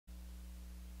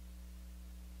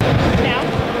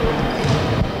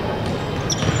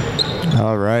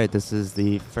All right, this is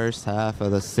the first half of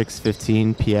the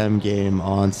 6:15 p.m. game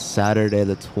on Saturday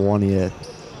the 20th.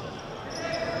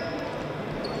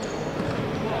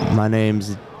 My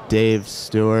name's Dave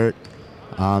Stewart.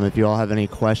 If you all have any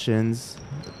questions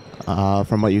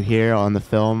from what you hear on the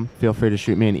film, feel free to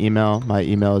shoot me an email. My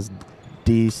email is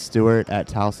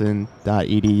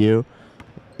dstewart@towson.edu,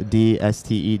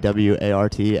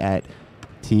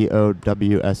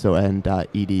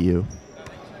 dstewart@towson.edu.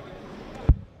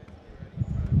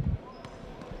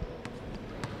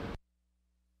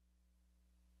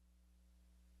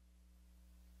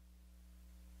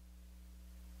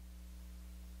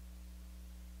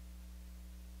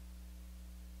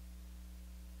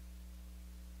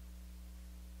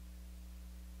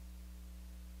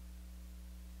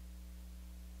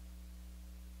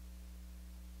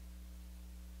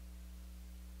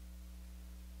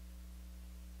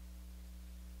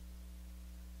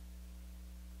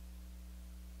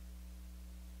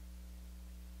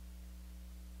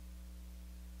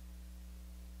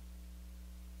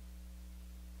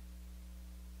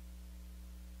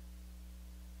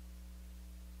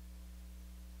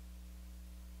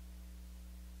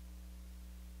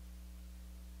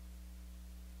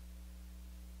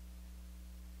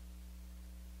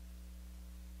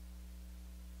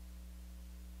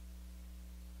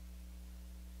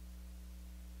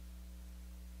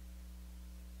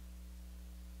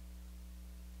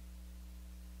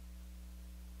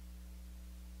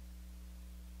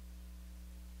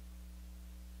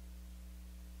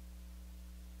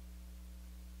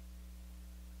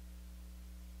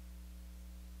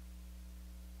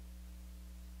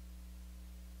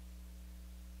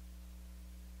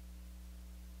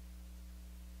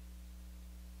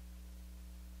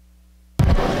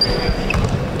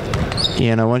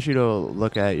 Ian, I want you to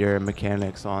look at your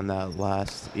mechanics on that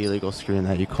last illegal screen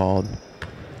that you called.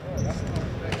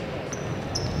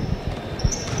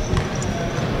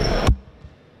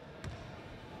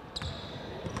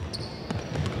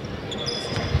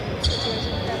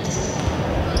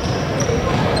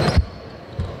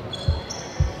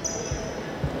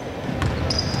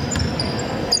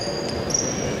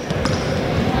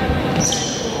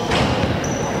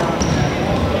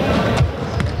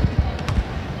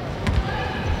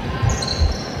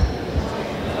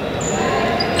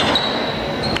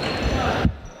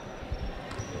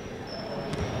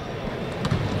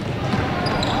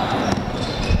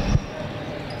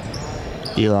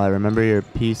 Eli, remember your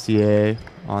PCA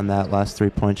on that last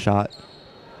three-point shot.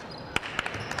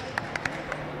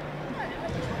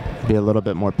 Be a little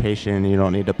bit more patient. You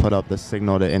don't need to put up the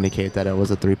signal to indicate that it was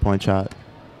a three-point shot.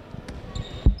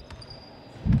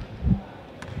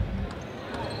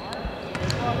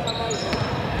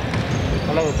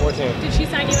 I'm number 14. Did she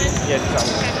sign you in? Yeah, she signed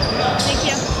me in. Okay. Thank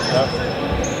you. Yep.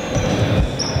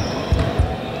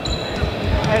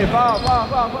 Hey, Bob.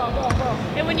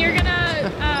 And when you're gonna,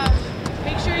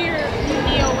 make sure you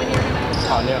kneel when you're gonna.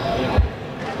 Oh, yeah.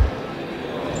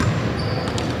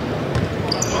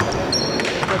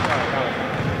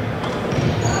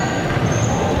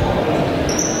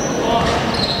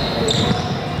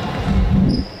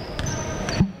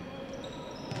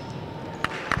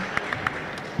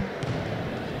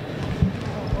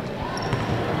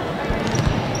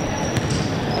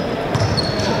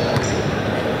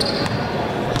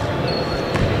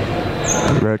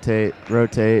 Rotate,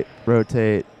 rotate,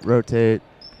 rotate, rotate.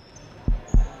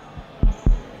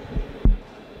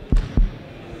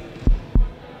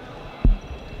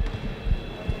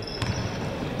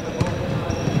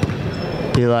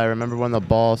 Eli, remember when the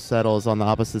ball settles on the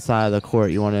opposite side of the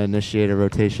court, you want to initiate a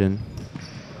rotation.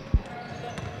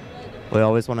 We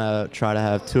always want to try to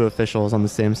have two officials on the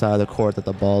same side of the court that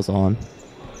the ball's on.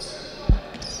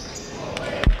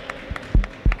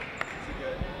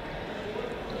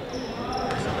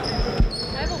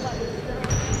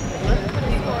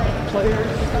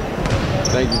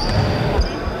 Thank you.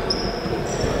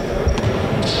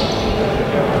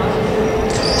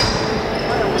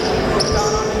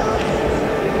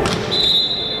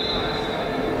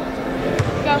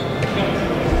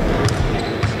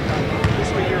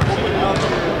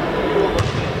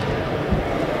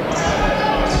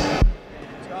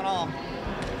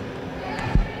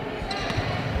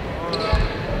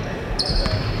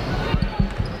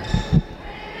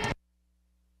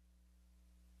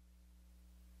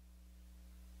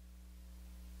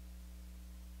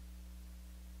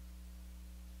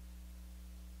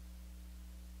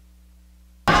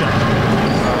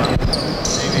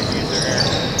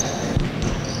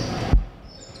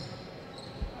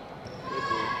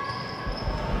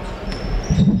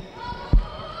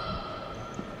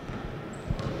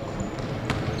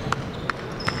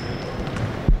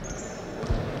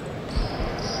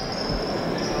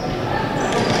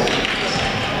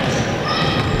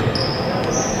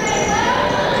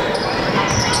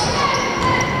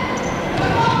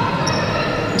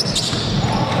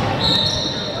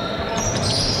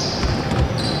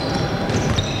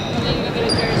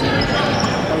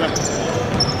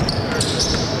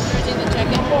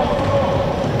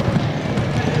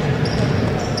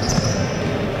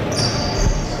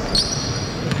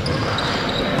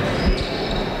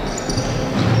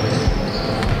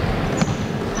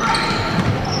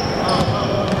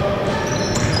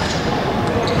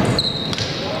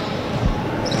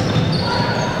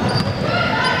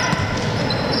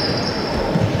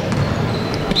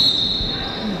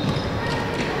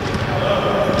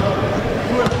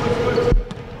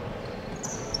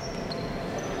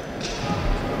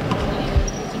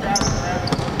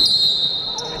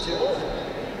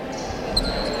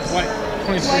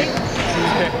 Thanks.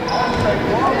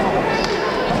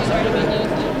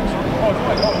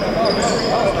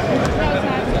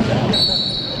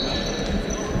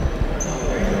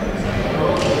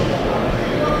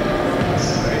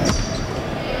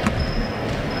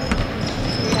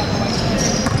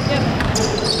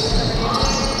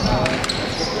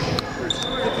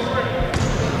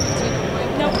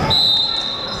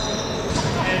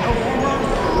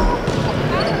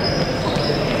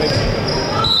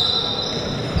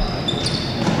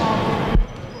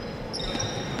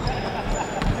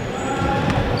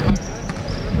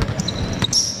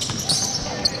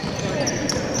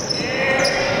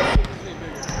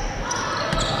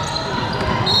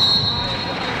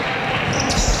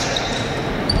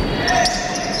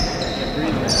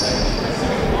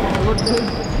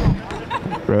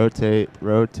 Rotate,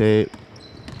 rotate.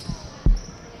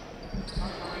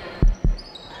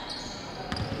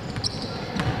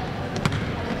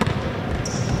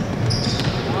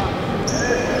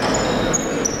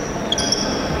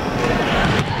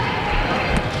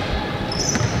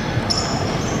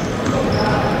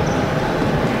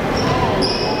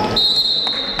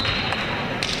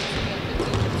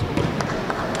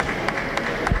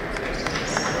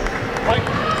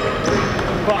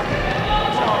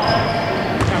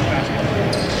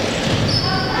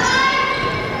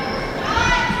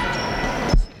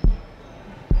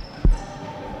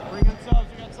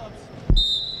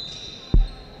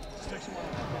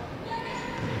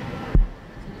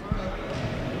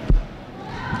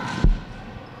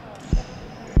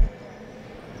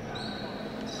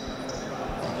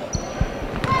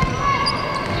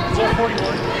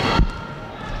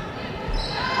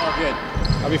 Oh, good.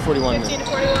 I'll be 41 15 then. to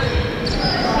 41.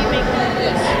 You make that.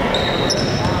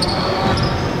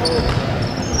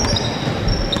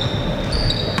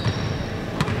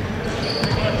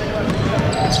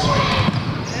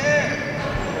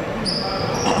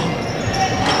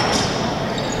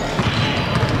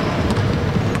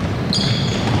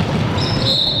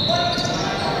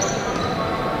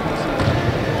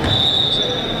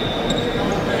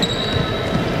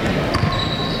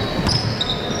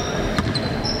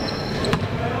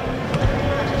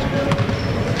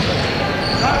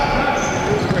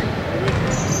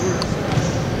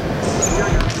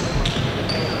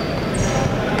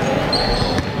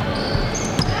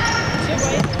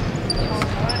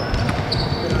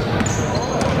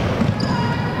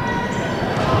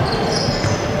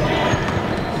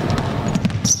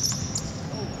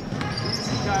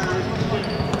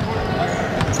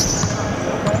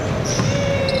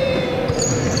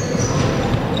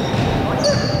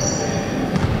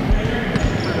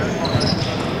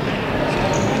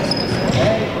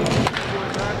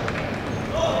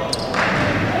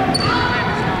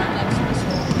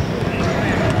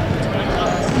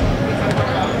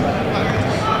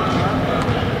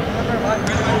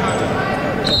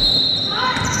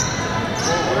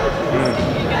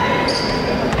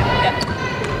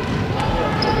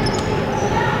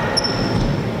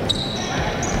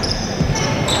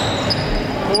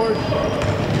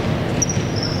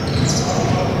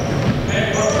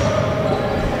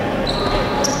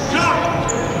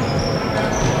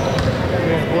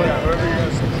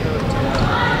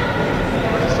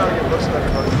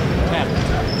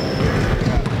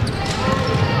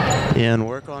 And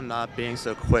work on not being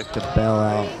so quick to bail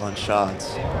out on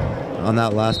shots. On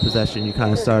that last possession, you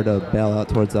kind of started to bail out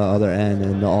towards the other end,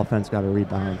 and the offense got a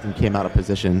rebound and came out of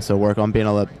position. So work on being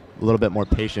a little bit more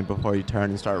patient before you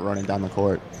turn and start running down the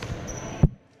court.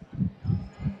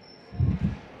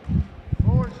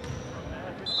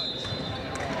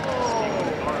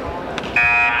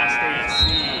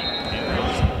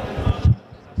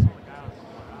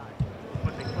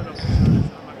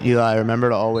 Eli, remember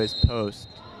to always post.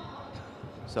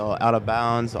 So out of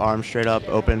bounds, arm straight up,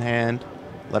 open hand.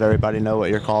 Let everybody know what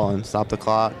you're calling. Stop the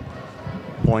clock.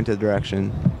 Point the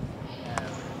direction.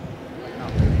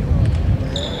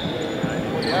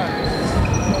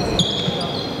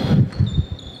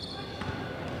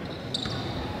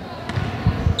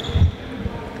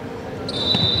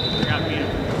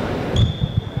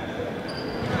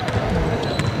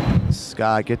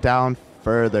 Scott, get down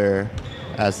further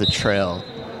as the trail.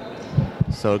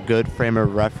 So a good frame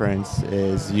of reference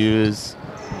is use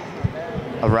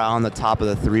around the top of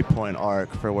the three-point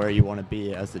arc for where you want to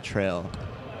be as the trail.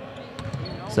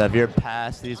 So if you're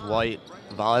past these white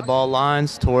volleyball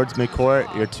lines towards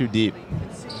midcourt, you're too deep.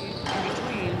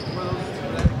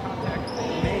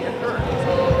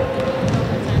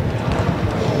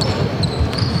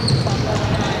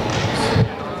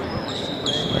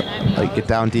 Like, get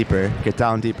down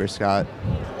deeper, Scott.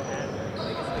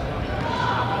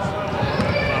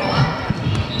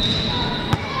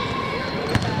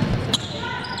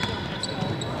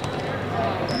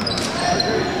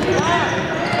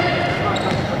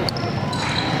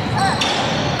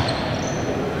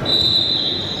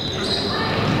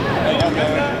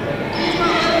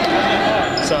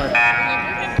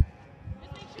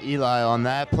 Eli, on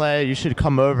that play, you should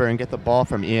come over and get the ball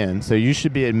from Ian. So you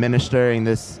should be administering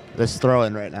this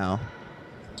throw-in right now.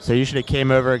 So you should have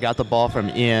came over, got the ball from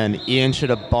Ian. Ian should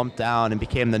have bumped down and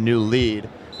became the new lead.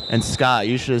 And Scott,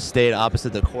 you should have stayed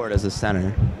opposite the court as a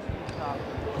center.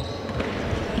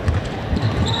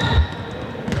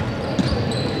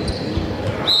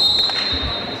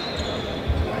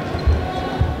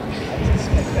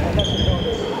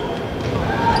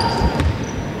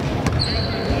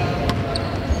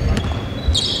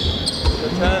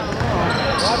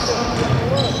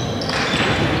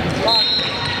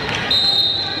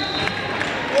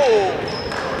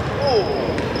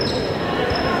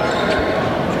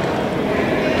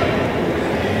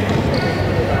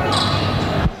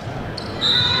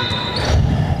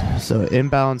 So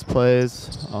inbounds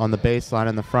plays on the baseline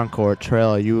in the front court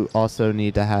trail, you also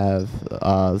need to have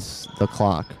the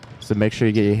clock. So make sure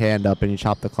you get your hand up and you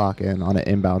chop the clock in on an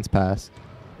inbounds pass.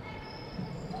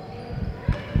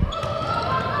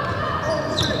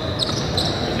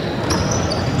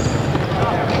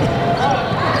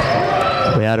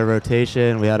 We had a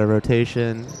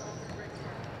rotation.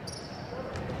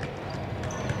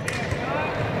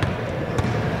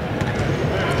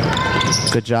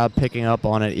 Good job picking up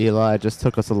on it, Eli. It just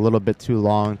took us a little bit too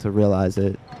long to realize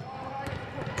it.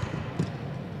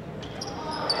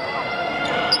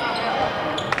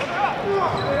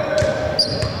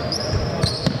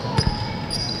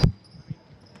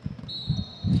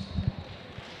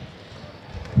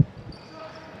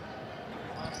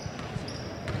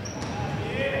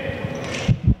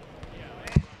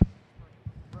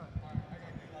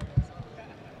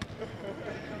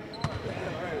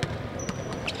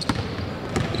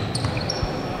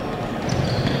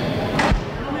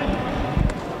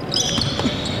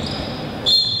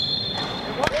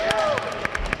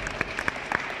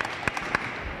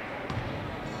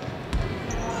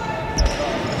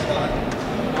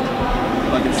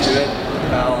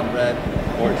 Foul on red,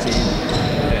 14.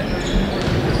 Hit.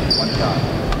 One shot.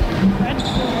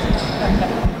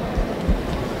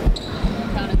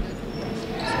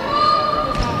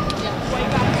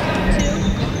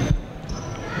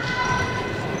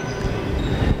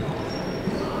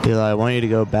 Eli, I want you to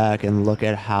go back and look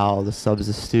at how the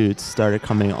substitutes started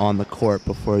coming on the court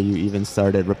before you even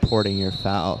started reporting your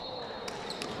foul.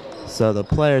 So the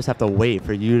players have to wait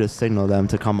for you to signal them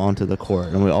to come onto the court,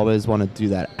 and we always want to do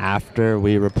that after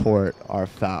we report our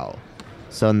foul.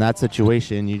 So in that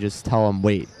situation, you just tell them,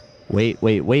 wait,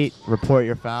 report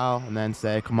your foul, and then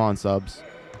say, come on, subs.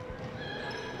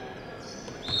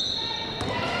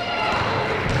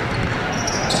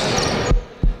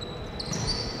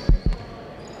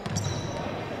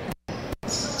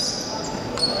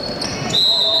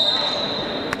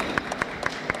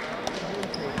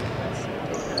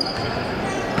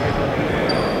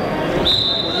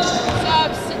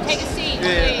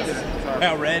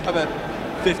 Out red. How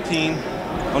about 15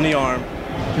 on the arm,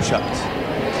 2 shots.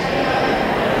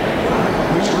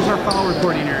 Where's our foul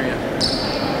recording area?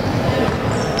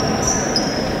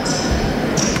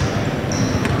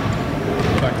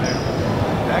 Back there.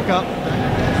 Back up.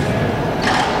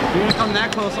 You want to come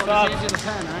that close, I'll just hand you the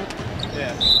pen, right?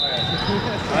 Yeah.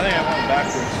 I think I went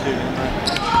backwards, too, didn't I?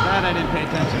 That I didn't pay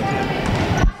attention to.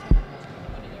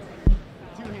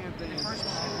 2-hand thing.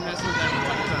 Mess with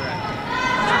everyone, it's all right.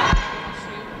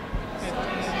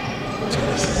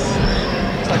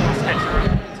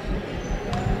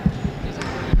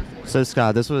 So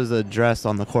Scott, this was addressed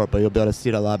on the court, but you'll be able to see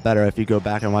it a lot better if you go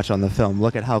back and watch on the film.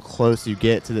 Look at how close you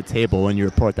get to the table when you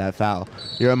report that foul.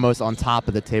 You're almost on top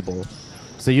of the table.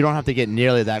 So you don't have to get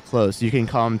nearly that close. You can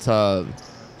come to,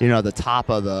 the top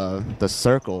of the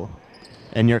circle,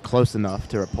 and you're close enough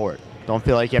to report. Don't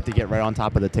feel like you have to get right on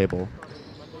top of the table.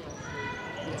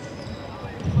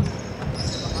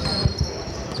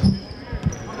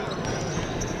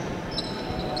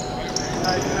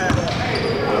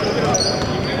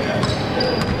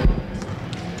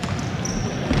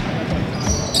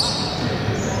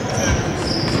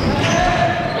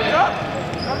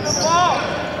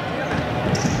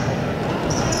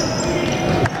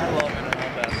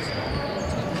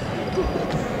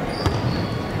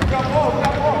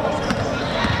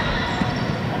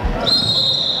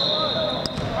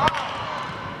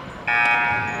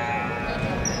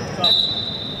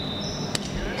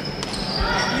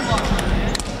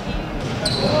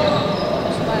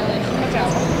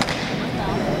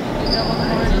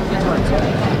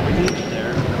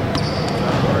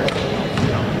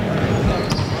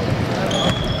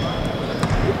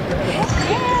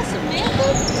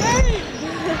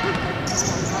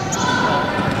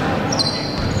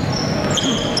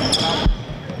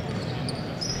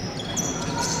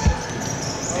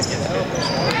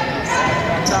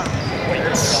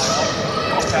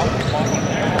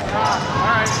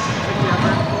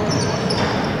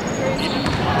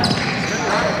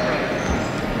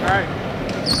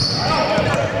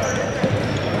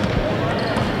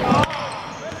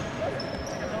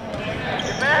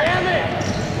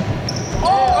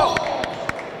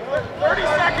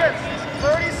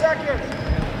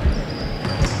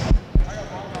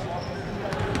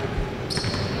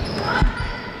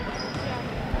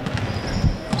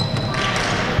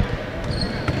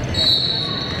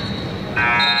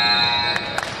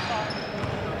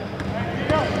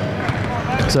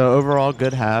 So overall,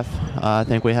 good half. I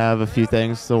think we have a few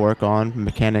things to work on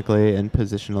mechanically and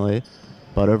positionally,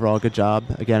 but overall, good job.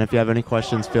 Again, if you have any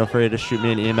questions, feel free to shoot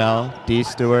me an email,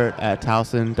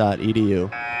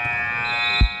 dstewart@towson.edu.